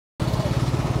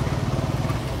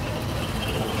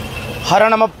हर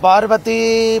नम पार्वती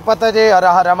पतजे हर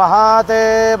हर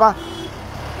महादेव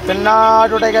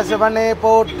தென்னாடுடைய சிவனே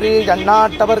போற்றி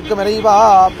ஜன்னாட்டவர்க்கு இறைவா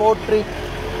போற்றி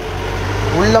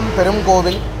உள்ளம்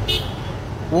பெருங்கோவில்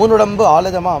ஊனுடம்பு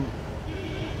ஆலயமாம்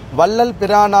வள்ளல்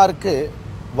பிரானார்க்கு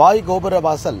வாய்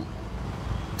கோபுரவாசல்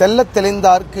தெள்ளத்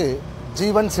தெளிந்தார்க்கு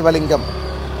ஜீவன் சிவலிங்கம்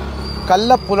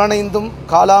கள்ள புலனைந்தும்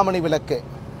காலாமணி விளக்கு.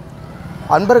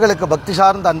 அன்பர்களுக்கு பக்தி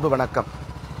சார்ந்த அன்பு வணக்கம்.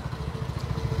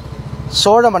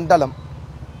 சோழ மண்டலம்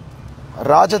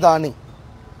ராஜதானி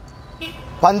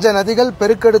பஞ்ச நதிகள்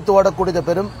பெருக்கெடுத்து ஓடக்கூடிய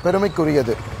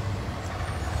பெருமைக்குரியது.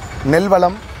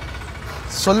 நெல்வளம்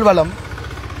சொல்வளம்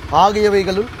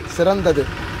ஆகியவைகளுள் சிறந்தது.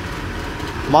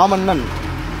 மாமன்னன்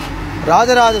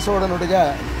ராஜராஜ சோழனுடைய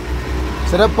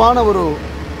சிறப்பான ஒரு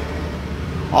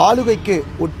ஆளுகைக்கு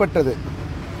உட்பட்டது.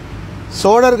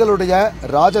 சோழர்களுடைய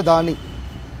ராஜதானி,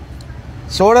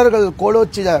 சோழர்கள்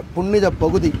கோலோச்சிய புண்ணிய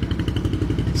பகுதி.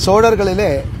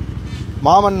 சோழர்களிலே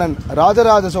மாமன்னன்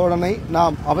ராஜராஜ சோழனை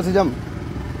நாம் அவசியம்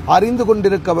அறிந்து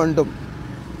கொண்டிருக்க வேண்டும்.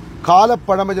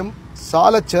 காலப்பழமையும்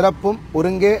சாலச் சிறப்பும்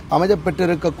ஒருங்கே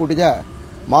அமையப்பெற்றிருக்கக்கூடிய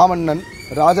மாமன்னன்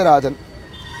ராஜராஜன்.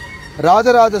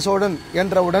 ராஜராஜ சோழன்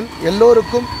என்றவுடன்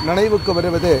எல்லோருக்கும் நினைவுக்கு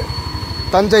வருவது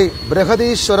தஞ்சை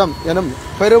பிரகதீஸ்வரம் எனும்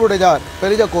பெருவுடையார்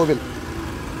பெரிய கோவில்.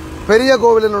 பெரிய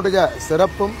கோவிலினுடைய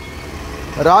சிறப்பும்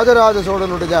ராஜராஜ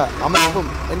சோழனுடைய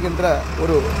அமைப்பும் என்கின்ற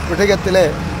ஒரு விஷயத்திலே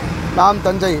நாம்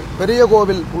தஞ்சை பெரிய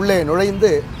கோவில் உள்ளே நுழைந்து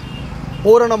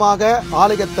பூரணமாக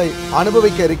ஆலயத்தை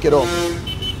அனுபவிக்க இருக்கிறோம்.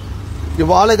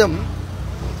 இவ்வாலயம்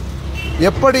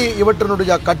எப்படி,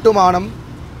 இவற்றினுடைய கட்டுமானம்,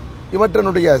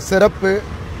 இவற்றினுடைய சிறப்பு,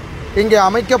 இங்கே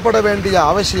அமைக்கப்பட வேண்டிய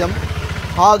அவசியம்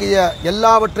ஆகிய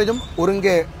எல்லாவற்றையும்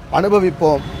ஒருங்கே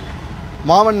அனுபவிப்போம்.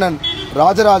 மாமன்னன்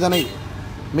ராஜராஜனை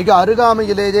மிக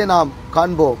அருகாமையிலேயே நாம்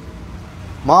காண்போம்.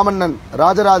 மாமன்னன்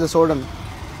ராஜராஜ சோழன்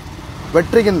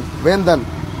வெற்றியின் வேந்தன்,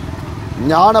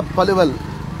 ஞானப் பலுவல்,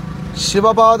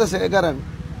 சிவபாத சேகரன்,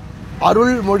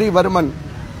 அருள்மொழிவர்மன்,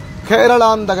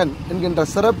 கேரளாந்தகன் என்கின்ற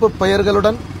சிறப்பு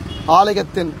பெயர்களுடன்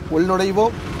ஆலயத்தின்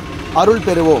உள்நுழைவோம், அருள்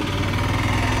பெறுவோம்.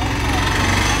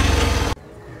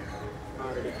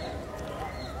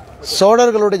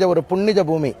 சோழர்களுடைய ஒரு புண்ணிய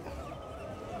பூமி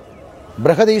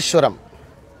பிரகதீஸ்வரம்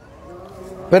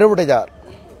பெருவுடையார்.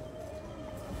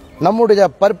 நம்முடைய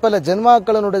பற்பல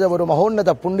ஜென்மாக்களினுடைய ஒரு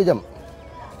மகோன்னத புண்ணியம்.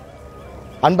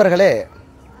 அன்பர்களே,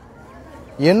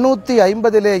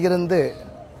 850 இருந்து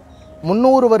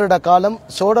 300 வருட காலம்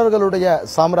சோழர்களுடைய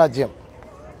சாம்ராஜ்யம்.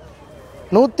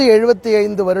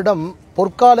 175 வருடம்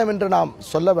பொற்காலம் என்று நாம்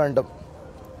சொல்ல வேண்டும்.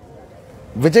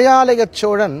 விஜயாலய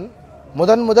சோழன்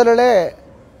முதலிலே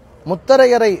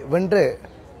முத்தரையரை வென்று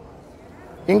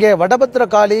இங்கே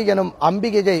வடபத்திரகாளி எனும்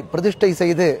அம்பிகையை பிரதிஷ்டை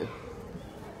செய்து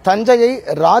தஞ்சையை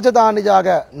ராஜதானியாக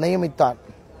நியமித்தான்.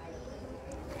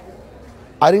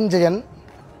 அரிஞ்சயன்,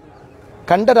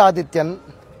 கண்டராதித்யன்,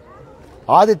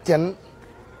 ஆதித்யன்,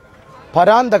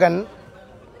 பராந்தகன்,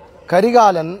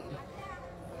 கரிகாலன்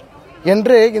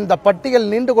என்று இந்த பட்டியல்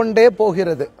நீண்டு கொண்டே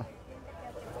போகிறது.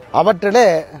 அவற்றிலே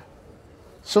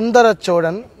சுந்தர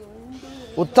சோழன்,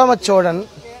 உத்தம சோழன்,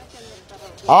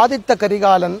 ஆதித்த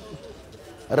கரிகாலன்,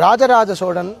 ராஜராஜ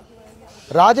சோழன்,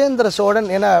 ராஜேந்திர சோழன்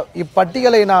என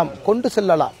இப்பட்டியலை நாம் கொண்டு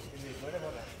செல்லலாம்.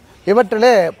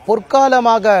 இவற்றிலே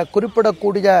பொற்காலமாக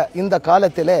குறிப்பிடக்கூடிய இந்த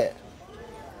காலத்திலே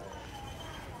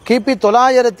கிபி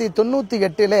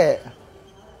 998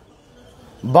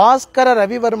 பாஸ்கர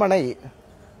ரவிவர்மனை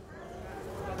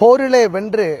போரிலே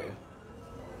வென்று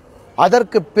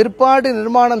அதற்கு பிற்பாடு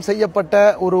நிர்மாணம் செய்யப்பட்ட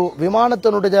ஒரு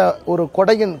விமானத்தினுடைய ஒரு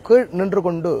கொடையின் கீழ் நின்று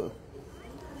கொண்டு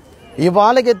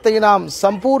இவ்வாலயத்தை நாம்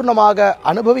சம்பூர்ணமாக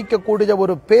அனுபவிக்கக்கூடிய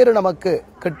ஒரு பேரு நமக்கு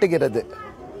கிட்டுகிறது.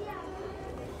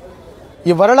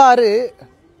 இவ்வரலாறு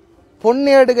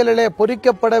பொன்னேடுகளிலே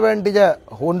பொறிக்கப்பட வேண்டிய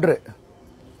ஒன்று.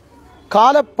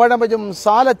 காலப்பழமையும்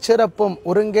சாலச் சிறப்பும்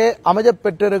ஒருங்கே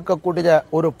அமையப்பெற்றிருக்கக்கூடிய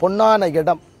ஒரு பொன்னான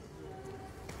இடம்.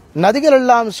 நதிகள்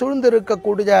எல்லாம்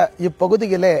சூழ்ந்திருக்கக்கூடிய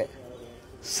இப்பகுதியிலே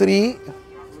ஸ்ரீ,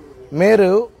 மேரு,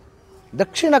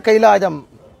 தட்சிண கைலாயம்,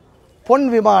 பொன்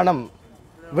விமானம்,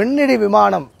 வெண்ணிடி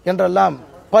விமானம் என்றெல்லாம்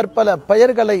பற்பல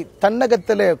பெயர்களை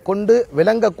தன்னகத்திலே கொண்டு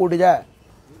விளங்கக்கூடிய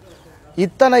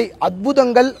இத்தனை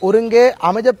அற்புதங்கள் ஒருங்கே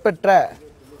அமையப்பெற்ற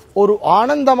ஒரு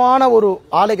ஆனந்தமான ஒரு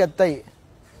ஆலயத்தை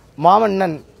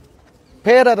மாமன்னன்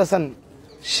பேரரசன்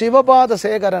சிவபாத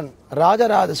சேகரன்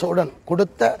ராஜராஜ சோழன்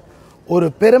கொடுத்த ஒரு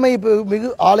பெருமை மிகு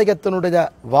ஆலயத்தினுடைய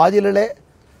வாயிலிலே,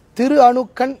 திரு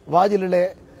அணுக்கண் வாயிலிலே,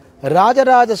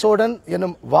 ராஜராஜ சோழன்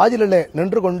எனும் வாயிலிலே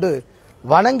நின்று கொண்டு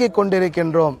வணங்கி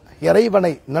கொண்டிருக்கின்றோம்.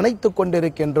 இறைவனை நினைத்து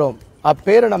கொண்டிருக்கின்றோம்.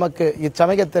 அப்பேறு நமக்கு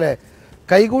இச்சமயத்தில்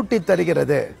கைகூட்டி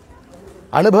தருகிறது.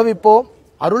 அனுபவிப்போம்,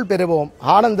 அருள் பெறுவோம்,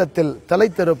 ஆனந்தத்தில்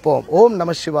தலைத்திருப்போம். ஓம்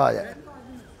நம சிவாய.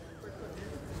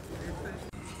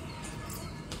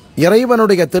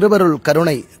 இறைவனுடைய திருவருள்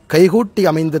கருணை கைகூட்டி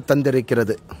அமைந்து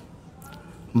தந்திருக்கிறது.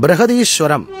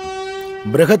 பிரகதீஸ்வரம்,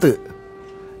 பிரகது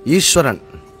ஈஸ்வரன்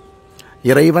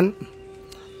இறைவன்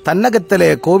தன்னகத்திலே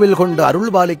கோவில் கொண்டு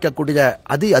அருள் பாலிக்கக்கூடிய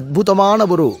அதி அற்புதமான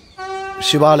ஒரு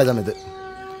சிவாலயம் இது.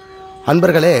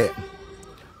 அன்பர்களே,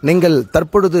 நீங்கள்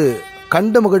தற்பொழுது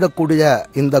கண்டு மகிழக்கூடிய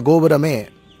இந்த கோபுரமே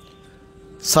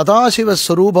சதாசிவ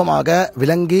ஸ்வரூபமாக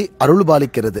விளங்கி அருள்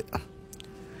பாலிக்கிறது.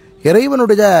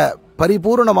 இறைவனுடைய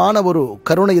பரிபூர்ணமான ஒரு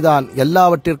கருணைதான்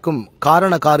எல்லாவற்றிற்கும்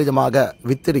காரண காரியமாக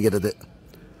வித்திருக்கிறது.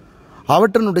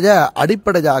 அவற்றினுடைய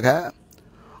அடிப்படையாக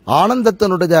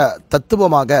ஆனந்தத்தினுடைய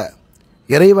தத்துவமாக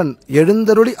இறைவன்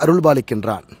எழுந்தருளி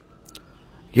அருள்பாலிக்கின்றான்.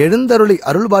 எழுந்தருளி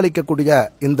அருள்பாலிக்கக்கூடிய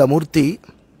இந்த மூர்த்தி,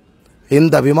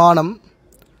 இந்த விமானம்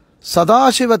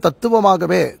சதாசிவ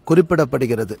தத்துவமாகவே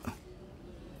குறிப்பிடப்படுகிறது.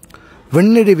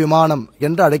 விண்ணிழி விமானம்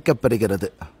என்று அழைக்கப்படுகிறது.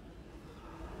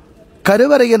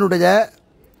 கருவறையினுடைய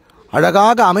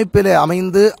அழகாக அமைப்பிலே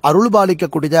அமைந்து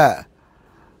அருள்பாலிக்கக்கூடிய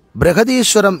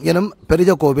பிரகதீஸ்வரம் எனும்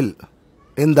பெரிய கோவில்,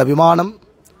 இந்த விமானம்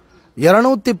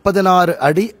 216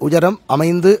 அடி உயரம்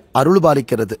அமைந்து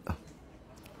அருள்பாலிக்கிறது.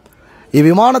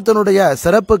 இவ்விமானத்தினுடைய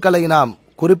சிறப்புகளை நாம்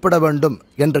குறிப்பிட வேண்டும்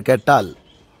என்று கேட்டால்,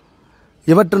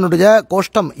 இவற்றினுடைய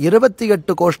கோஷ்டம்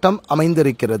 28 கோஷ்டம்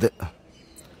அமைந்திருக்கிறது.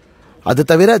 அது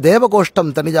தவிர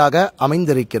தேவகோஷ்டம் தனியாக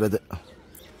அமைந்திருக்கிறது.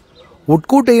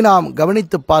 உட்கூட்டை நாம்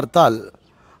கவனித்து பார்த்தால்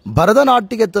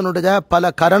பரதநாட்டியத்தினுடைய பல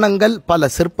கரணங்கள், பல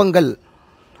சிற்பங்கள்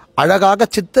அழகாக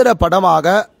சித்திர படமாக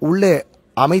உள்ளே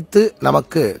அமைத்து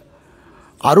நமக்கு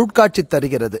அருட்காட்சி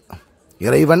தருகிறது.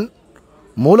 இறைவன்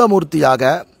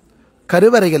மூலமூர்த்தியாக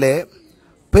கருவறையிலே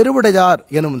பெருவுடையார்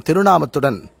எனும்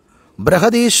திருநாமத்துடன்,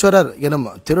 பிரகதீஸ்வரர் எனும்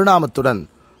திருநாமத்துடன்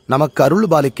நமக்கு அருள்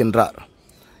பாலிக்கின்றார்.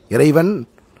 இறைவன்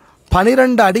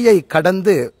 12 அடியை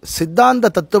கடந்து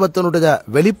சித்தாந்த தத்துவத்தினுடைய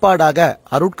வெளிப்பாடாக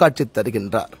அருட்காட்சி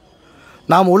தருகின்றார்.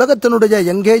 நாம் உலகத்தினுடைய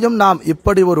எங்கேயும் நாம்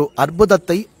இப்படி ஒரு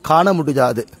அற்புதத்தை காண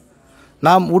முடியாது.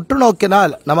 நாம் உற்று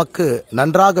நோக்கினால் நமக்கு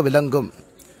நன்றாக விளங்கும்.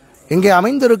 இங்கே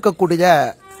அமைந்திருக்கக்கூடிய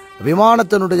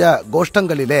விமானத்தினுடைய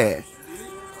கோஷ்டங்களிலே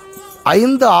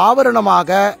 5 ஆவரணமாக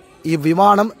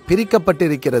இவ்விமானம்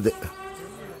பிரிக்கப்பட்டிருக்கிறது.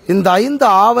 இந்த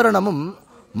 5 ஆவரணமும்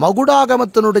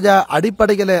மகுடாகமத்தினுடைய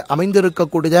அடிப்படையில்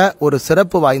அமைந்திருக்கக்கூடிய ஒரு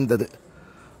சிறப்பு வாய்ந்தது.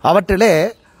 அவற்றிலே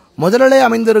முதலிலே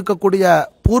அமைந்திருக்கக்கூடிய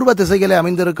பூர்வ திசையிலே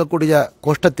அமைந்திருக்கக்கூடிய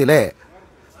கோஷ்டத்திலே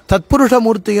தத்புருஷ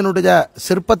மூர்த்தியினுடைய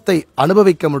சிற்பத்தை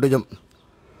அனுபவிக்க முடியும்.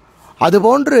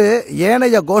 அதுபோன்று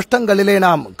ஏனைய கோஷ்டங்களிலே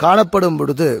நாம் காணப்படும்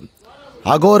பொழுது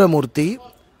அகோரமூர்த்தி,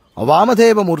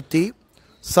 வாமதேவமூர்த்தி,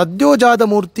 சத்யோஜாத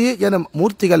மூர்த்தி எனும்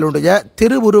மூர்த்திகளுடைய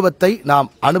திருவுருவத்தை நாம்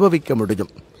அனுபவிக்க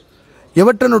முடியும்.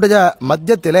 இவற்றினுடைய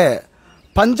மத்தியத்திலே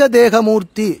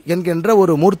பஞ்சதேகமூர்த்தி என்கின்ற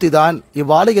ஒரு மூர்த்தி தான்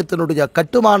இவ்வாலயத்தினுடைய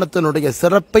கட்டுமானத்தினுடைய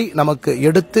சிறப்பை நமக்கு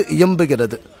எடுத்து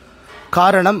இயம்புகிறது.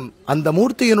 காரணம், அந்த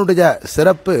மூர்த்தியினுடைய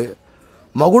சிறப்பு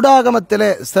மகுடாகமத்திலே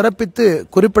சிறப்பித்து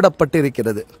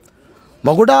குறிப்பிடப்பட்டிருக்கிறது.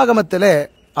 மகுடாகமத்திலே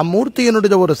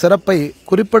அம்மூர்த்தியினுடைய ஒரு சிறப்பை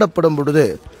குறிப்பிடப்படும் பொழுது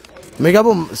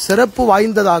மிகவும் சிறப்பு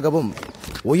வாய்ந்ததாகவும்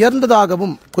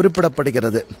உயர்ந்ததாகவும்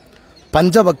குறிப்பிடப்படுகிறது.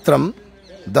 பஞ்சவக்திரம்,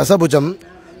 தசபுஜம்,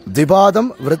 திபாதம்,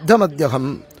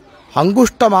 விருத்தமத்யகம்,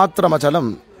 அங்குஷ்டமாத்திரமச்சலம்,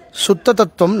 சுத்த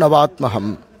தத்துவம்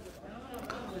நவாத்மகம்.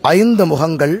 5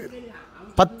 முகங்கள்,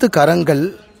 10 கரங்கள்,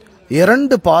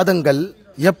 2 பாதங்கள்,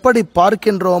 எப்படி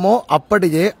பார்க்கின்றோமோ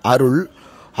அப்படியே அருள்.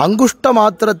 அங்குஷ்ட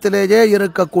மாத்திரத்திலேயே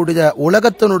இருக்கக்கூடிய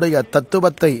உலகத்தினுடைய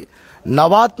தத்துவத்தை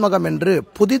நவாத்மகம் என்று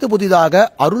புதிதாக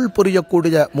அருள்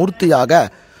புரியக்கூடிய மூர்த்தியாக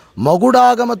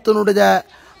மகுடாகமத்தினுடைய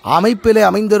அமைப்பிலே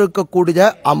அமைந்திருக்கக்கூடிய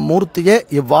அம்மூர்த்தியே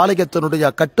இவ்வாலயத்தினுடைய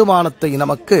கட்டுமானத்தை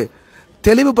நமக்கு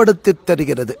தெளிவுபடுத்தி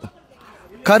தருகிறது.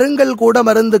 கருங்கல் கூட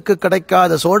மருந்துக்கு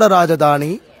கிடைக்காத சோழ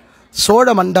ராஜதானி, சோழ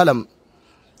மண்டலம்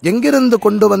எங்கிருந்து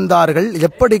கொண்டு வந்தார்கள்,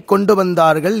 எப்படி கொண்டு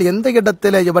வந்தார்கள், எந்த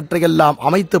இடத்திலே இவற்றையெல்லாம்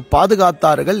அமைத்து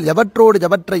பாதுகாத்தார்கள், எவற்றோடு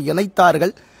எவற்றை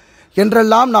இணைத்தார்கள்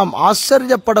என்றெல்லாம் நாம்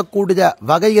ஆச்சரியப்படக்கூடிய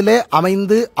வகையிலே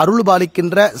அமைந்து அருள்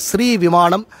பாலிக்கின்ற ஸ்ரீ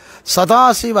விமானம்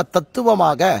சதாசிவ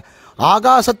தத்துவமாக,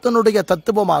 ஆகாசத்தினுடைய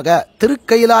தத்துவமாக,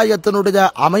 திருக்கைலாயத்தினுடைய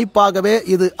அமைப்பாகவே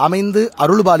இது அமைந்து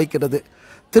அருள் பாலிக்கிறது.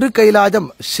 திருக்கைலாயம்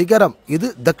சிகரம், இது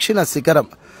தட்சிண சிகரம்.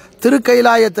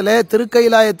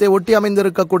 திருக்கைலாயத்தை ஒட்டி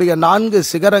அமைந்திருக்கக்கூடிய 4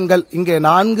 சிகரங்கள், இங்கே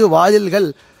 4 வாயில்கள்,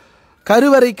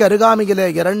 கருவறைக்கு அருகாமையிலே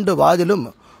 2 வாதிலும்,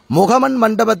 முகமன்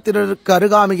மண்டபத்திற்கு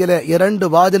அருகாமையிலே 2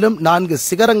 வாதிலும் 4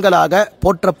 சிகரங்களாக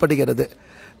போற்றப்படுகிறது.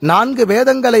 4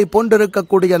 வேதங்களை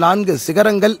போன்றிருக்கக்கூடிய 4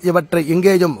 சிகரங்கள் இவற்றை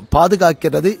இங்கேயும்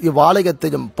பாதுகாக்கிறது,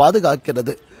 இவ்வாலயத்தையும்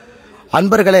பாதுகாக்கிறது.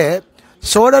 அன்பர்களே,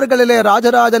 சோழர்களிலே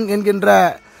ராஜராஜன் என்கின்ற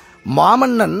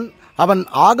மாமன்னன் அவன்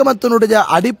ஆகமத்தினுடைய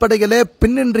அடிப்படையிலே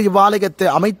பின்னின்று இவ்வாலயத்தை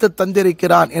அமைத்து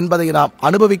தந்திருக்கிறான் என்பதை நாம்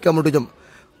அனுபவிக்க முடியும்.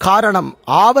 காரணம்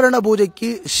ஆவரண பூஜைக்கு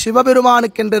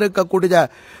சிவபெருமானுக்கென்று இருக்கக்கூடிய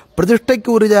பிரதிஷ்டைக்கு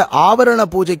உரிய ஆவரண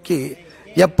பூஜைக்கு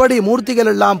எப்படி மூர்த்திகள்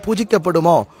எல்லாம்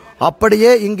பூஜிக்கப்படுமோ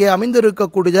அப்படியே இங்கே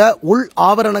அமைந்திருக்கக்கூடிய உள்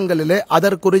ஆவரணங்களிலே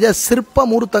அதற்குரிய சிற்ப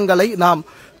மூர்த்தங்களை நாம்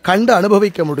கண்டு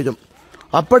அனுபவிக்க முடியும்.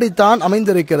 அப்படித்தான்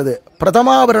அமைந்திருக்கிறது.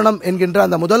 பிரதமாவரணம் என்கின்ற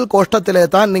அந்த முதல் கோஷ்டத்திலே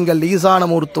தான் நீங்கள் ஈசான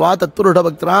மூர்த்துவா தத்துருட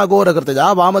பக்தனா கோரகர்த்தஜா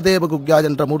வாமதேவ குக்யா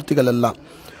என்ற மூர்த்திகள் எல்லாம்.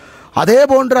 அதே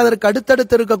போன்று அதற்கு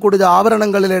அடுத்தடுத்து இருக்கக்கூடிய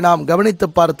ஆவரணங்களிலே நாம் கவனித்து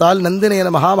பார்த்தால் நந்தினே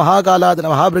நமஹா மகாகாலாத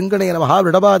நமஹா பிருங்கணே நமஹா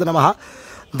விடபாத நமஹா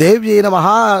தேவ்யே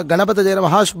நமஹா கணபதஜே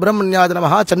நமஹா சுப்பிரமணியாத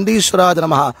நமஹா சண்டீஸ்வராத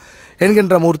நமஹா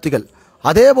என்கின்ற மூர்த்திகள்.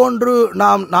 அதே போன்று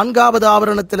நாம் 4வது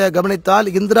ஆவரணத்திலே கவனித்தால்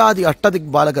இந்திராதி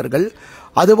அஷ்டதிக் பாலகர்கள்,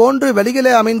 அதுபோன்று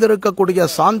வெளியிலே அமைந்திருக்கக்கூடிய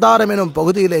சாந்தாரம் எனும்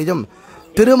பகுதியிலேயும்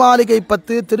திருமாளிகை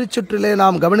 10 திருச்சுற்றிலே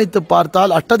நாம் கவனித்து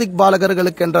பார்த்தால் அஷ்டதிக்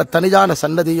பாலகர்களுக்கு என்ற தனியான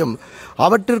சன்னதியும்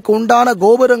அவற்றிற்கு உண்டான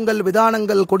கோபுரங்கள்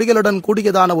விதானங்கள் கொடிகளுடன்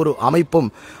கூடியதான ஒரு அமைப்பும்,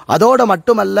 அதோடு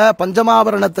மட்டுமல்ல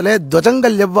பஞ்சமாவரணத்திலே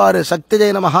துவஜங்கள் எவ்வாறு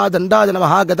சக்திஜய நமஹா தண்டாஜ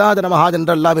நமஹா கதாஜ நமஹா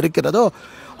என்றெல்லாம் இருக்கிறதோ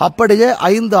அப்படியே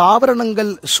 5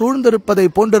 ஆவரணங்கள் சூழ்ந்திருப்பதை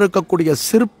போன்றிருக்கக்கூடிய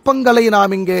சிற்பங்களை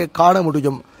நாம் இங்கே காண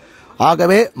முடியும்.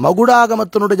 ஆகவே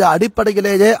மகுடாகமத்தினுடைய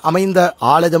அடிப்படையிலேயே அமைந்த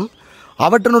ஆலயம்,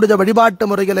 அவற்றினுடைய வழிபாட்டு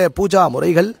முறையிலே பூஜா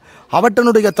முறைகள்,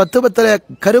 அவற்றினுடைய தத்துவத்திலே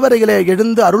கருவறையிலே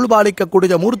எழுந்து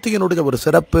அருள்பாலிக்கக்கூடிய மூர்த்தியினுடைய ஒரு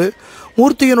சிறப்பு,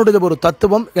 மூர்த்தியினுடைய ஒரு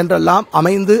தத்துவம் என்றெல்லாம்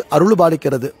அமைந்து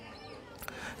அருள்பாலிக்கிறது.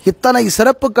 இத்தனை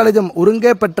சிறப்புகளையும்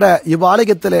ஒருங்கே பெற்ற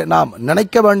இவ்வாலயத்திலே நாம்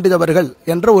நினைக்க வேண்டியவர்கள்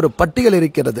என்ற ஒரு பட்டியல்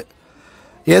இருக்கிறது.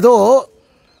 ஏதோ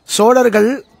சோழர்கள்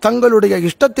தங்களுடைய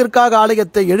இஷ்டத்திற்காக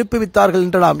ஆலயத்தை எழுப்பிவித்தார்கள்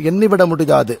என்று நாம் எண்ணிவிட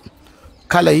முடியாது.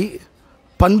 கலை,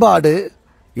 பண்பாடு,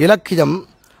 இலக்கியம்,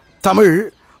 தமிழ்,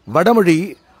 வடமொழி,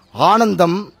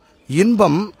 ஆனந்தம்,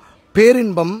 இன்பம்,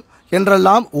 பேரின்பம்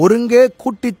என்றெல்லாம் ஒருங்கே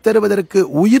கூட்டித் தருவதற்கு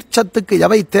உயிர் சத்துக்கு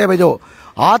எவை தேவையோ,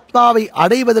 ஆத்மாவை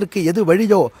அடைவதற்கு எது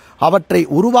வழியோ அவற்றை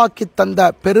உருவாக்கி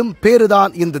தந்த பெரும்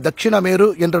பேருதான் இந்த தட்சிணமேரு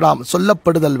என்று நாம்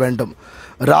சொல்லப்படுதல் வேண்டும்.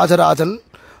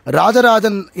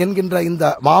 ராஜராஜன் என்கின்ற இந்த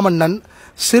மாமன்னன்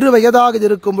சிறு வயதாக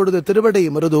இருக்கும் பொழுது திருவிடை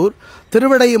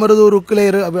மருதூருக்குள்ளே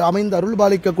அமைந்து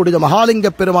அருள்பாலிக்கக்கூடிய மகாலிங்க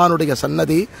பெருமானுடைய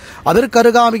சன்னதி, அதற்கு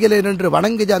அருகாமையிலே நின்று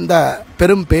வணங்கிய அந்த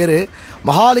பெரும் பேரு.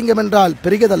 மகாலிங்கம் என்றால்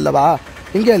பெரியதல்லவா,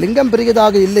 இங்கே லிங்கம்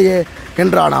பெரியதாக இல்லையே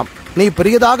என்றானாம். நீ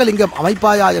பெரியதாக லிங்கம்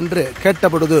அமைப்பாயா என்று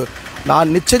கேட்டபொழுது நான்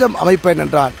நிச்சயம் அமைப்பேன்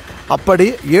என்றான். அப்படி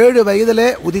 7 வயதிலே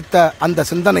உதித்த அந்த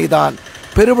சிந்தனைதான்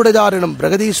பெருவுடையார் எனும்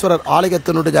பிரகதீஸ்வரர்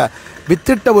ஆலயத்தினுடைய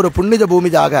வித்திட்ட ஒரு புண்ணிய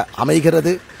பூமியாக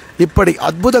அமைகிறது. இப்படி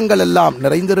அற்புதங்கள் எல்லாம்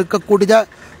நிறைந்திருக்கக்கூடிய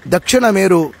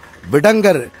தட்சிணமேரு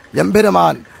விடங்கர்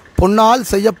எம்பெருமான் பொன்னால்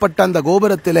செய்யப்பட்ட அந்த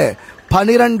கோபுரத்திலே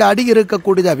 12 அடி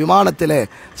இருக்கக்கூடிய விமானத்திலே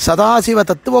சதாசிவ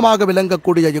தத்துவமாக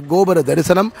விளங்கக்கூடிய இக்கோபுர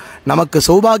தரிசனம் நமக்கு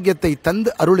சௌபாகியத்தை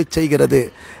தந்து அருளி செய்கிறது.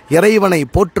 இறைவனை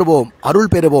போற்றுவோம்,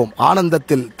 அருள் பெறுவோம்,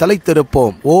 ஆனந்தத்தில்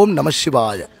தலைத்திருப்போம். ஓம் நம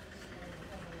சிவாய.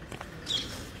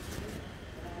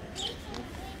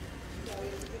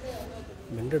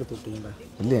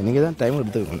 இல்லை, நீங்கள் தான் டைம்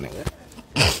எடுத்துக்கொண்டீங்க.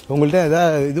 உங்கள்கிட்ட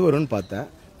ஏதாவது இது வரும்னு பார்த்தேன்.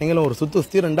 நீங்களும் ஒரு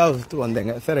சுற்றி 2வது சுற்றுக்கு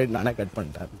வந்தீங்க. சரி, ரைட், நானே கட்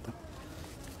பண்ணிட்டேன்.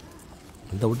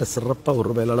 இந்த விட்ட சிறப்பாக ஒரு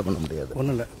ரூபாயிலால் பண்ண முடியாது.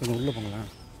 ஒன்றும் இல்லை, நீங்கள் உள்ளே போங்களேன்.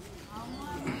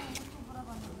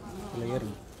 இல்லை,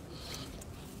 ஏறுங்க.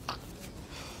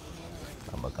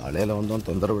 நம்ம காலையில் வந்தோம்,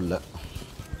 தொந்தரவு இல்லை.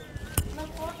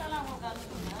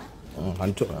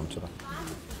 அனுப்பிச்சுடுறேன்.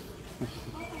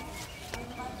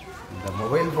 இந்த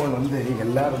மொபைல் ஃபோன் வந்து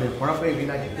எல்லாருடைய குழப்பை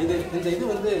வீணாக்கி இது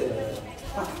வந்து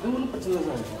ஒன்றும் பிரச்சனை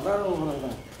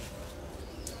இல்லை.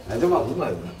 நிஜமா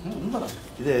உண்மைதான்.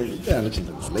 இது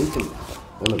அனுப்பிச்சுட்டு லைட்டில்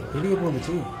வெளியே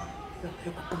போச்சு.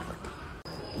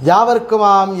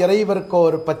 யாவர்க்குமாம்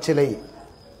இறைவர்க்கோர் பச்சிலை,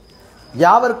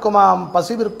 யாவர்க்குமாம்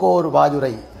பசுவிற்கோர்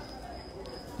வாயுரை,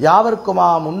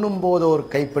 யாவர்க்குமாம் உண்ணும் போதோர்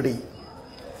கைப்பிடி,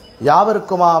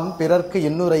 யாவர்க்குமாம் பிறர்க்கு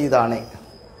இன்னுரைதானே.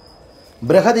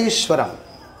 பிரகதீஸ்வரம்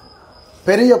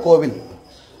பெரிய கோவில்,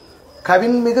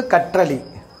 கவின்மிகு கற்றளி,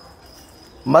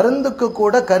 மருந்துக்கு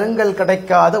கூட கருங்கல்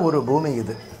கிடைக்காத ஒரு பூமி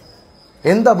இது.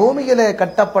 இந்த பூமியிலே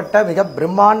கட்டப்பட்ட மிக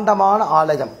பிரம்மாண்டமான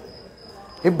ஆலயம்.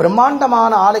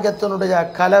 இப்பிரம்மாண்டமான ஆலயத்தினுடைய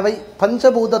கலவை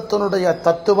பஞ்சபூதத்தினுடைய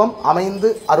தத்துவம் அமைந்து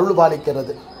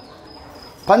அருள்பாலிக்கிறது.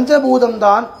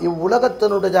 பஞ்சபூதம்தான்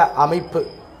இவ்வுலகத்தினுடைய அமைப்பு.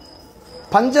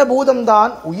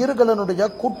 பஞ்சபூதம்தான் உயிர்களினுடைய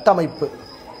கூட்டமைப்பு.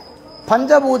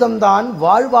 பஞ்சபூதம்தான்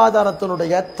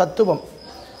வாழ்வாதாரத்தினுடைய தத்துவம்.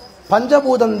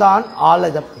 பஞ்சபூதம்தான்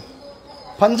ஆலயம்.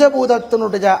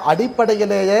 பஞ்சபூதத்தினுடைய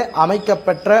அடிப்படையிலேயே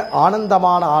அமைக்கப்பெற்ற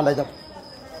ஆனந்தமான ஆலயம்.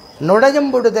 நுழையும்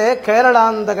பொழுதே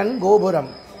கேரளாந்தகன் கோபுரம்.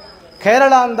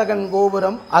 கேரளாந்தகன்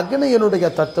கோபுரம் அக்னியினுடைய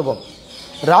தத்துவம்.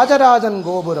 ராஜராஜன்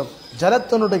கோபுரம்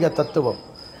ஜலத்தினுடைய தத்துவம்.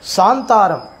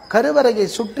 சாந்தாரம் கருவறையை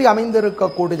சுற்றி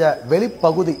அமைந்திருக்கக்கூடிய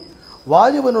வெளிப்பகுதி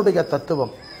வாயுவினுடைய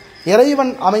தத்துவம்.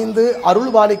 இறைவன் அமைந்து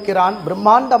அருள்பாலிக்கிறான்.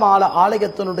 பிரம்மாண்டமான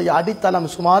ஆலயத்தினுடைய அடித்தளம்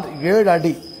சுமார் 7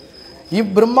 அடி.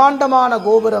 இப்பிரம்மாண்டமான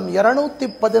கோபுரம்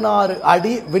 216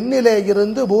 அடி விண்ணிலே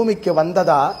இருந்து பூமிக்கு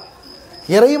வந்ததா,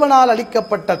 இறைவனால்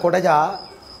அளிக்கப்பட்ட கொடையா,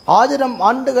 1000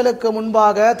 ஆண்டுகளுக்கு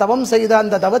முன்பாக தவம் செய்த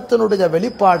அந்த தவத்தினுடைய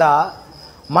வெளிப்பாடா,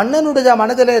 மன்னனுடைய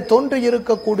மனதிலே தோன்றி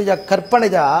இருக்கக்கூடிய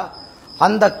கற்பனையா,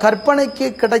 அந்த கற்பனைக்கு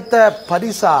கிடைத்த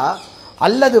பரிசா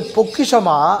அல்லது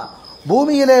பொக்கிஷமா,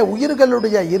 பூமியிலே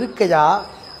உயிர்களுடைய இருக்கையா,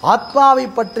 ஆத்மாவை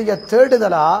பற்றிய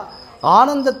தேடுதலா,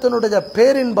 ஆனந்தத்தினுடைய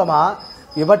பேரின்பமா,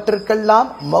 இவற்றிற்கெல்லாம்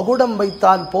மகுடம்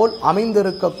வைத்தான் போல்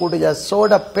அமைந்திருக்கக்கூடிய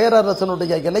சோழ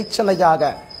பேரரசனுடைய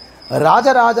இலைச்சனையாக,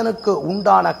 ராஜராஜனுக்கு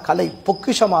உண்டான கலை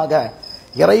பொக்கிஷமாக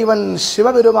இறைவன்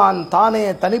சிவபெருமான் தானே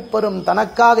தனிப்பெரும்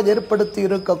தனக்காக ஏற்படுத்தி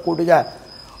இருக்கக்கூடிய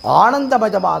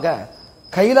ஆனந்தமயமாக,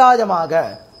 கைலாயமாக,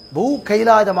 பூ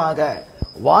கைலாயமாக,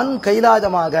 வான்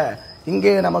கைலாயமாக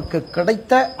இங்கே நமக்கு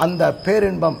கிடைத்த அந்த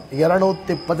பேரின்பம்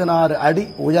 216 அடி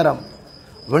உயரம்,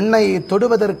 விண்ணை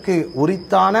தொடுவதற்கு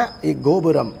உரித்தான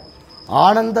இக்கோபுரம்,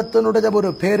 ஆனந்தத்தினுடைய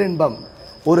ஒரு பேரின்பம்.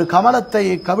 ஒரு கமலத்தை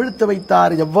கவிழ்த்து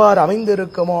வைத்தார் எவ்வாறு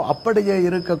அமைந்திருக்குமோ அப்படியே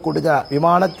இருக்கக்கூடிய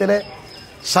விமானத்திலே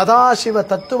சதாசிவ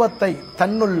தத்துவத்தை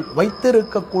தன்னுள்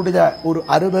வைத்திருக்கக்கூடிய ஒரு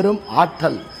அருபெரும்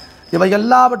ஆற்றல், இவை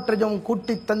எல்லாவற்றையும்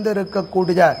கூட்டி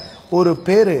தந்திருக்கக்கூடிய ஒரு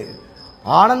பேரு,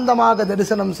 ஆனந்தமாக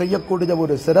தரிசனம் செய்யக்கூடிய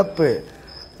ஒரு சிறப்பு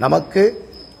நமக்கு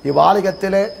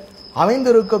இவ்வாலயத்திலே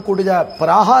அமைந்திருக்கக்கூடிய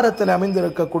பிராகாரத்தில்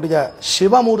அமைந்திருக்கக்கூடிய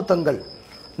சிவமூர்த்தங்கள்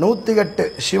 108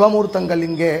 சிவமூர்த்தங்கள்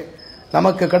இங்கே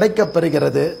நமக்கு கிடைக்கப்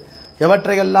பெறுகிறது.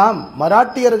 இவற்றையெல்லாம்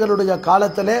மராட்டியர்களுடைய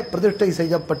காலத்திலே பிரதிஷ்டை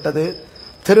செய்யப்பட்டது.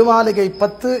 திருமாளிகை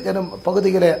 10 எனும்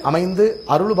பகுதியிலே அமைந்து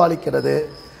அருள் பாலிக்கிறது.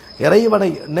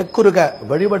 இறைவனை நெக்குருக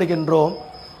வழிபடுகின்றோம்,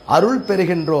 அருள்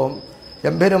பெறுகின்றோம்.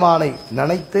 எம்பெருமானை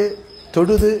நினைத்து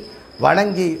தொழுது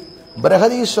வணங்கி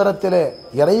பிரகதீஸ்வரத்திலே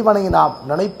இறைவனை நாம்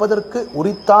நினைப்பதற்கு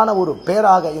உரித்தான ஒரு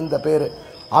பேராக இந்த பேரு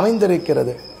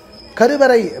அமைந்திருக்கிறது.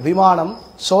 கருவறை விமானம்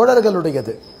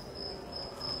சோழர்களுடையது.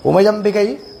 உமையம்பிகை,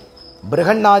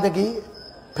 பிருகநாயகி,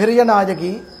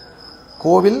 பெரியநாயகி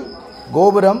கோவில்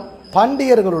கோபுரம்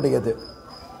பாண்டியர்களுடையது.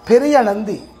 பெரிய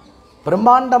நந்தி,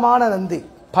 பிரம்மாண்டமான நந்தி,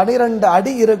 12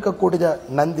 அடி இருக்கக்கூடிய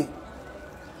நந்தி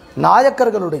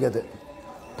நாயக்கர்களுடையது.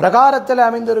 பிரகாரத்தில்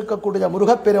அமைந்திருக்கக்கூடிய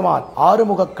முருகப்பெருமான்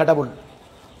ஆறுமுக கடவுள்,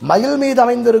 மயில் மீது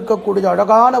அமைந்திருக்கக்கூடிய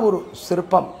அழகான ஒரு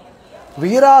சிற்பம்,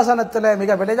 வீராசனத்தில்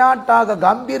மிக விளையாட்டாக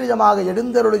கம்பீரியமாக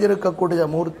எழுந்தருளியிருக்கக்கூடிய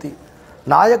மூர்த்தி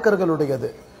நாயக்கர்களுடையது.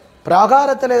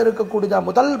 பிராகாரத்தில் இருக்கக்கூடிய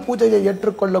முதல் பூஜையை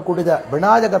ஏற்றுக்கொள்ளக்கூடிய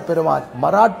விநாயக பெருமான்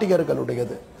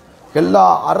மராட்டியர்களுடையது. எல்லா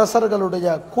அரசர்களுடைய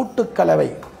கூட்டுக்கலவை,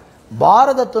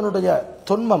 பாரதத்தினுடைய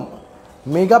தொன்மம்,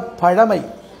 மிக பழமை,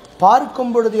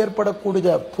 பார்க்கும் பொழுது ஏற்படக்கூடிய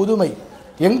புதுமை,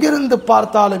 எங்கிருந்து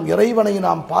பார்த்தாலும் இறைவனை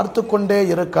நாம் பார்த்து கொண்டே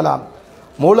இருக்கலாம்.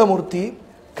 மூலமூர்த்தி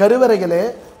கருவறையிலே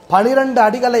 12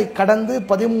 அடிகளை கடந்து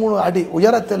 13 அடி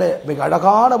உயரத்திலே மிக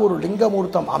அழகான ஒரு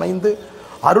லிங்கமூர்த்தம் அமைந்து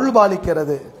அருள்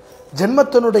பாலிக்கிறது.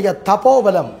 ஜென்மத்தினுடைய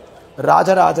தபோபலம்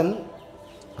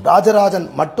ராஜராஜன்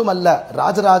மட்டுமல்ல,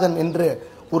 ராஜராஜன் என்று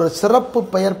ஒரு சிறப்பு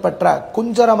பெயர் பெற்ற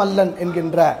குஞ்சரமல்லன்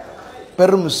என்கின்ற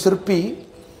பெரும் சிற்பி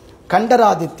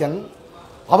கண்டராதித்யன்,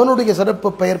 அவனுடைய சிறப்பு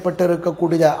பெயர்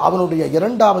பெற்றிருக்கக்கூடிய அவனுடைய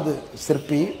 2வது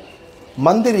சிற்பி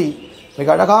மந்திரி, மிக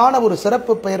அழகான ஒரு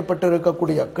சிறப்பு பெயர்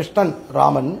பெற்றிருக்கக்கூடிய கிருஷ்ணன்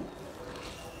ராமன்,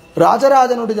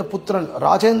 ராஜராஜனுடைய புத்திரன்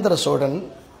ராஜேந்திர சோழன்,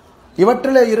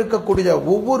 இவற்றிலே இருக்கக்கூடிய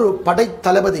ஒவ்வொரு படை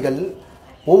தளபதிகள்,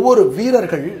 ஒவ்வொரு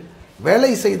வீரர்கள்,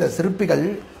 வேலை செய்த சிற்பிகள்,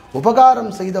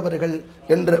 உபகாரம் செய்தவர்கள்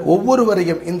என்று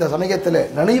ஒவ்வொருவரையும் இந்த சமயத்தில்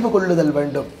நினைவு கொள்ளுதல்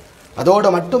வேண்டும். அதோடு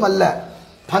மட்டுமல்ல,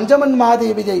 பஞ்சமன்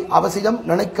மாதேவியை அவசியம்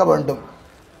நினைக்க வேண்டும்.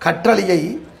 கற்றளியை,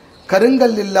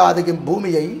 கருங்கல் இல்லாத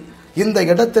பூமியை, இந்த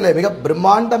இடத்திலே மிக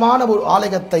பிரம்மாண்டமான ஒரு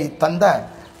ஆலயத்தை தந்த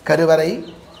கருவறை,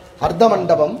 அர்த்த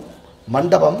மண்டபம்,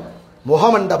 மண்டபம்,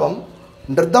 முகமண்டபம்,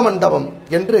 நிருத்த மண்டபம்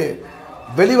என்று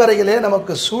வெளிவரையிலே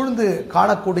நமக்கு சூழ்ந்து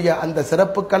காணக்கூடிய அந்த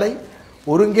சிறப்புகளை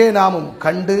ஒருங்கே நாமும்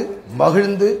கண்டு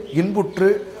மகிழ்ந்து இன்புற்று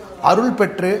அருள்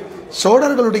பெற்று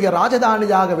சோழர்களுடைய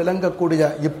ராஜதானியாக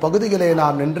விளங்கக்கூடிய இப்பகுதியிலே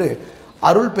நாம் நின்று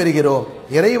அருள் பெறுகிறோம்.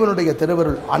 இறைவனுடைய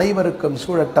திருவருள் அனைவருக்கும்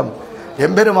சூழட்டம்.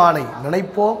 எம்பெருமானை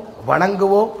நினைப்போம்,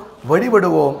 வணங்குவோம்,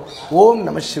 வழிபடுவோம். ஓம்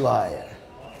நம சிவாய.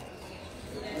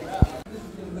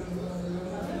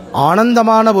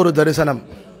 ஆனந்தமான ஒரு தரிசனம்.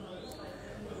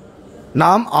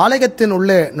 நாம் ஆலயத்தின்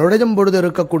உள்ளே நுழையும் பொழுது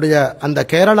இருக்கக்கூடிய அந்த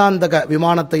கேரளாந்தக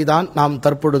விமானத்தை தான் நாம்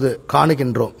தற்பொழுது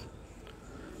காணுகின்றோம்.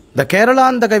 இந்த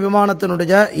கேரளாந்தக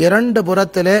விமானத்தினுடைய 2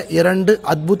 புறத்திலே 2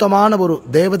 அற்புதமான ஒரு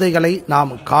தேவதைகளை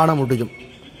நாம் காண முடியும்.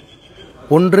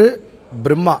 ஒன்று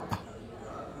பிரம்மா.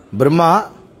 பிரம்மா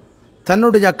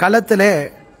தன்னுடைய களத்திலே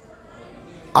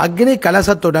அக்னி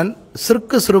கலசத்துடன்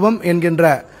சிற்கு சிறுவம் என்கின்ற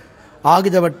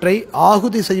ஆகியவற்றை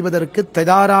ஆகுதி செய்வதற்கு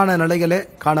தயாரான நிலையிலே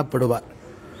காணப்படுவார்.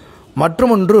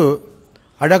 மற்றுமொன்று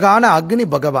அழகான அக்னி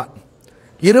பகவான்.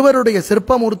 இருவருடைய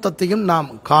சிற்பமூர்த்தத்தையும் நாம்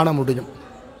காண முடியும்.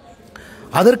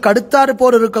 அதற்கு அடுத்தாற்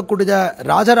போல் இருக்கக்கூடிய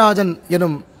ராஜராஜன்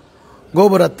எனும்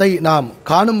கோபுரத்தை நாம்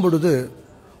காணும் பொழுது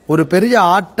ஒரு பெரிய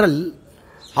ஆற்றல்,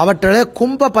 அவற்றிலே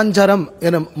கும்ப பஞ்சரம்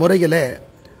எனும் முறையிலே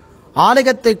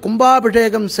ஆலயத்தை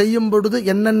கும்பாபிஷேகம் செய்யும் பொழுது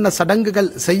என்னென்ன சடங்குகள்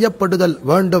செய்யப்படுதல்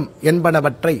வேண்டும்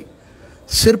என்பனவற்றை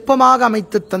சிற்பமாக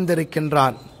அமைத்து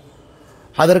தந்திருக்கின்றான்.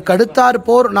 அதற்கு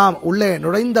அடுத்தாற்போர் நாம் உள்ளே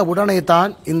நுழைந்த உடனே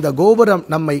தான் இந்த கோபுரம்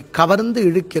நம்மை கவர்ந்து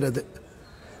இழுக்கிறது.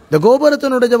 இந்த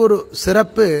கோபுரத்தினுடைய ஒரு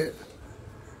சிறப்பு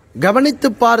கவனித்து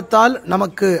பார்த்தால்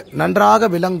நமக்கு நன்றாக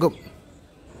விளங்கும்.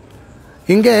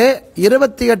 இங்கே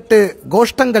 28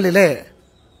 கோஷ்டங்களிலே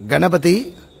கணபதி,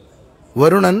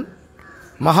 வருணன்,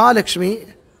 மகாலட்சுமி,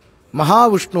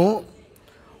 மகாவிஷ்ணு,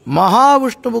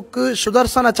 மகாவிஷ்ணுவுக்கு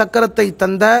சுதர்சன சக்கரத்தை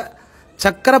தந்த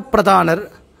சக்கரப்பிரதானர்,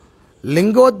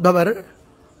 லிங்கோத்பவர்,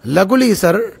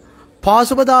 லகுலீசர்,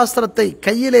 பாசுபதாஸ்திரத்தை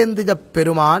கையிலேந்திய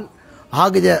பெருமான்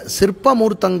ஆகிய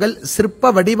சிற்பமூர்த்தங்கள்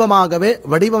சிற்ப வடிவமாகவே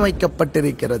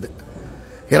வடிவமைக்கப்பட்டிருக்கிறது.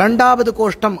 இரண்டாவது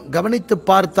கோஷ்டம் கவனித்து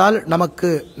பார்த்தால் நமக்கு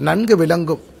நன்கு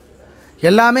விளங்கும்.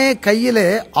 எல்லாமே கையிலே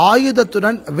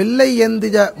ஆயுதத்துடன் வில்லை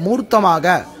ஏந்திய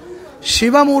மூர்த்தமாக,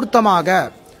 சிவமூர்த்தமாக,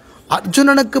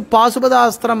 அர்ஜுனனுக்கு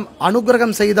பாசுபதாஸ்திரம்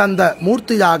அனுகிரகம் செய்த அந்த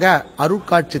மூர்த்தியாக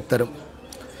அருட்காட்சி தரும்.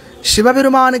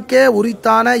 சிவபெருமானுக்கே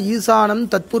உரித்தான ஈசானம்,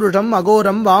 தத்புருஷம்,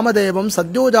 அகோரம், வாமதேவம்,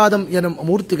 சத்யோஜாதம் எனும்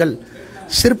மூர்த்திகள்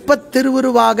சிற்பத்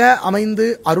திருவுருவாக அமைந்து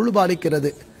அருள்பாலிக்கிறது.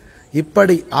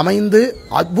 இப்படி அமைந்து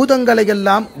அற்புதங்களை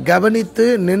எல்லாம் கவனித்து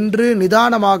நின்று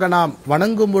நிதானமாக நாம்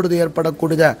வணங்கும் பொழுது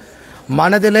ஏற்படக்கூடிய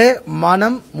மனதிலே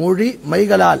மனம் மொழி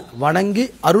மைகளால் வணங்கி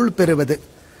அருள் பெறுவது.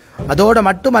 அதோடு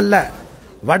மட்டுமல்ல,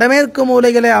 வடமேற்கு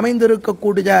மூலையிலே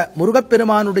அமைந்திருக்கக்கூடிய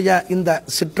முருகப்பெருமானுடைய இந்த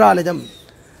சிற்றாலயம்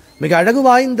மிக அழகு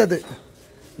வாய்ந்தது.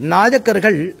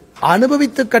 நாயக்கர்கள்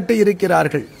அனுபவித்து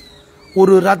கட்டியிருக்கிறார்கள்.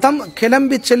 ஒரு ரதம்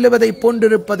கிளம்பி செல்லுவதை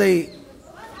போன்றிருப்பதை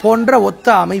போன்ற ஒத்த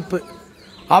அமைப்பு.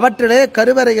 அவற்றிலே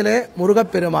கருவறையிலே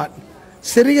முருகப்பெருமான்,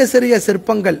 சிறிய சிறிய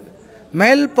சிற்பங்கள்,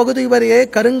 மேல் பகுதி வரையே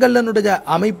கருங்கல்லனுடைய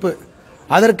அமைப்பு.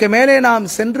 அதற்கு மேலே நாம்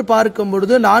சென்று பார்க்கும்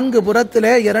பொழுது 4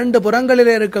 புறத்திலே 2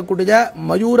 புறங்களிலே இருக்கக்கூடிய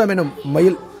மயூரமெனும்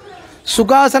மயில்,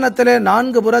 சுகாசனத்திலே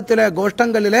 4 புறத்திலே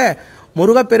கோஷ்டங்களிலே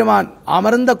முருகப்பெருமான்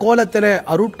அமர்ந்த கோலத்திலே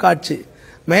அருட்காட்சி.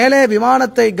 மேலே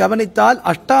விமானத்தை கவனித்தால்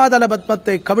அஷ்டாதல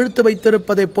பத்மத்தை கவிழ்த்து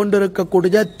வைத்திருப்பதை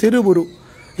போன்றிருக்கக்கூடிய திருவுரு.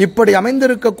 இப்படி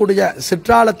அமைந்திருக்கக்கூடிய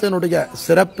சிற்றாலத்தினுடைய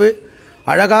சிறப்பு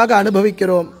அழகாக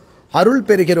அனுபவிக்கிறோம், அருள்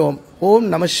பெறுகிறோம். ஓம்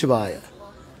நம சிவாய.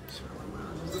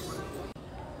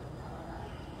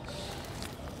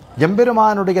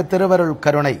 எம்பெருமானுடைய திருவருள்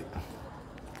கருணை,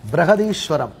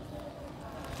 பிரகதீஸ்வரம்.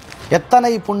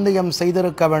 எத்தனை புண்ணியம்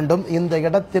செய்திருக்க வேண்டும் இந்த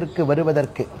இடத்திற்கு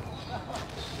வருவதற்கு.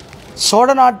 சோழ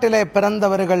நாட்டிலே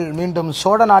பிறந்தவர்கள் மீண்டும்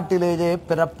சோழ நாட்டிலேயே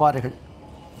பிறப்பார்கள்.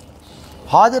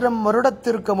 1000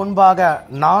 வருடத்திற்கு முன்பாக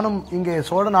நானும் இங்கே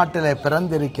சோழ நாட்டிலே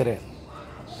பிறந்திருக்கிறேன்.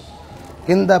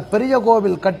 இந்த பெரிய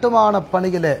கோவில் கட்டுமான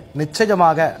பணியிலே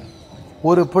நிச்சயமாக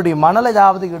ஒரு பிடி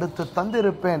மணலையாவது எடுத்து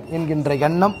தந்திருப்பேன் என்கின்ற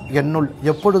எண்ணம் என்னுள்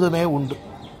எப்பொழுதுமே உண்டு.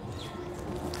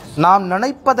 நாம்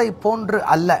நினைப்பதை போன்று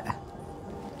அல்ல.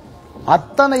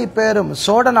 அத்தனை பேரும்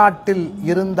சோழ நாட்டில்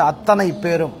இருந்த அத்தனை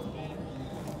பேரும்,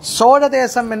 சோழ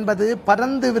தேசம் என்பது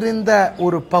பரந்து விரிந்த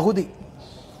ஒரு பகுதி.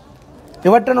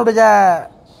 இவற்றினுடைய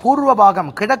பூர்வ பாகம்,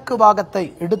 கிழக்கு பாகத்தை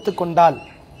எடுத்துக்கொண்டால்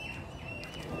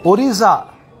ஒரிசா,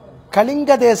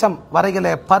 கலிங்க தேசம்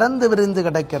வரையிலே பரந்து விரிந்து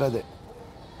கிடக்கிறது.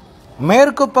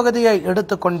 மேற்கு பகுதியை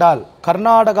எடுத்துக்கொண்டால்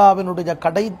கர்நாடகாவினுடைய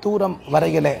கடை தூரம்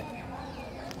வரையிலே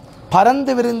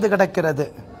பரந்து விரிந்து கிடக்கிறது.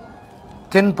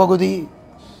 தென்பகுதி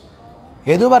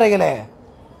எதுவரையிலே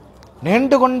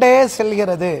நீண்டு கொண்டே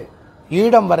செல்கிறது,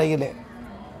 ஈழம் வரையிலே.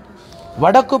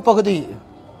 வடக்கு பகுதி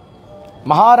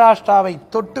மகாராஷ்டிராவை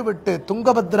தொட்டுவிட்டு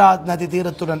துங்கபத்ரா நதி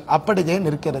தீரத்துடன் அப்படியே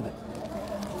நிற்கிறது.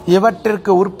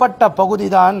 இவற்றிற்கு உட்பட்ட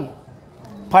பகுதிதான்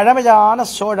பழமையான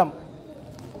சோழம்.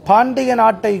 பாண்டிய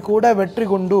நாட்டை கூட வெற்றி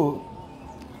கொண்டு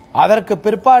அதற்கு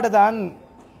பிற்பாடுதான்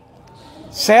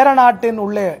சேர நாட்டின்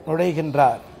உள்ளே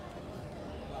நுழைகின்றார்.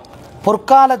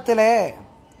 பொற்காலத்திலே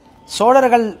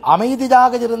சோழர்கள்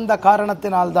அமைதியாக இருந்த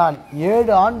காரணத்தினால்தான்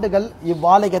 7 ஆண்டுகள்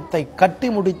இவ்வாலயத்தை கட்டி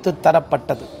முடித்து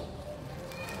தரப்பட்டது.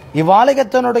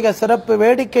 இவ்வாலயத்தினுடைய சிறப்பு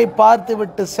வேடிக்கை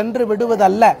பார்த்துவிட்டு சென்று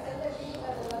விடுவதல்ல.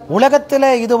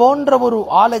 உலகத்திலே இது போன்ற ஒரு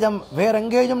ஆலயம்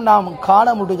வேறெங்கேயும் நாம்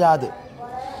காண முடியாது.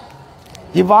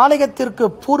 இவ்வாலயத்திற்கு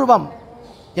பூர்வம்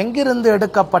எங்கிருந்து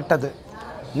எடுக்கப்பட்டது,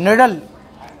 நிழல்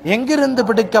எங்கிருந்து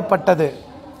பிடிக்கப்பட்டது?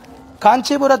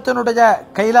 காஞ்சிபுரத்தினுடைய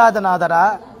கைலாதநாதரா,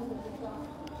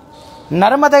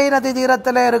 நர்மதை நதி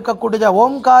தீரத்தில் இருக்கக்கூடிய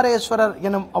ஓம்காரேஸ்வரர்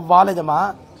எனும் அவ்வாலயமா,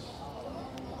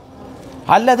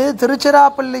 அல்லது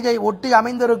திருச்சிராப்பள்ளியை ஒட்டி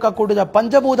அமைந்திருக்கக்கூடிய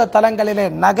பஞ்சபூத தலங்களிலே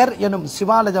நகர் எனும்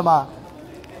சிவாலயமா?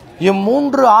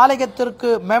 இம்மூன்று ஆலயத்திற்கு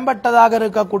மேம்பட்டதாக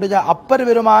இருக்கக்கூடிய அப்பர்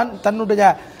பெருமான்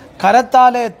தன்னுடைய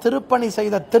கரத்தாலே திருப்பணி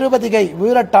செய்த திருவதிகை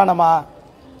வீரட்டானமா?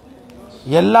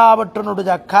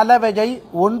 எல்லாவற்றினுடைய கலவையை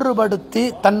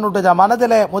ஒன்றுபடுத்தி தன்னுடைய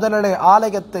மனதிலே முதலிலே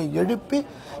ஆலயத்தை எழுப்பி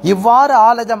இவ்வாறு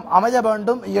ஆலயம் அமைய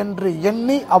வேண்டும் என்று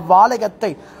எண்ணி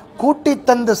அவ்வாலயத்தை கூட்டி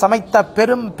தந்து சமைத்த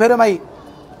பெருமை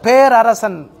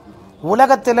பேரரசன்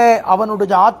உலகத்திலே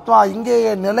அவனுடைய ஆத்மா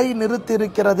இங்கேயே நிலை நிறுத்தி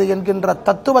இருக்கிறது என்கின்ற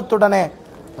தத்துவத்துடனே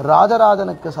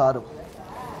ராஜராஜனுக்கு சாரும்.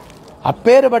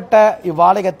 அப்பேறுபட்ட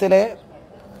இவ்வாலயத்திலே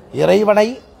இறைவனை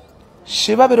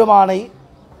சிவபெருமானை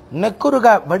நெக்குருக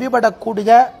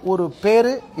வழிபடக்கூடிய ஒரு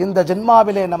பேரு இந்த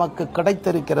ஜென்மாவிலே நமக்கு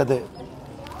கிடைத்திருக்கிறது.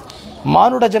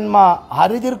 மானுட ஜென்மா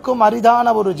அரிதிற்கும்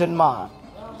அரிதான ஒரு ஜென்மா.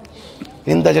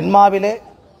 இந்த ஜென்மாவிலே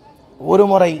ஒரு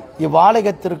முறை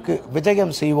இவ்வாலயத்திற்கு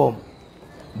விஜயம் செய்வோம்.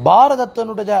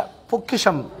 பாரதத்தினுடைய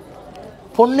பொக்கிஷம்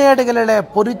பொன்னேடுகளிலே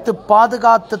பொறித்து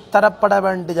பாதுகாத்து தரப்பட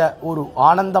வேண்டிய ஒரு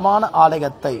ஆனந்தமான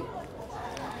ஆலயத்தை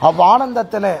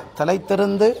அவ்வானந்தத்திலே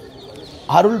தலைத்திருந்து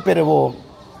அருள் பெறுவோம்.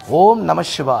 ஓம் நம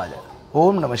சிவாய.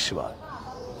 ஓம் நம சிவாய.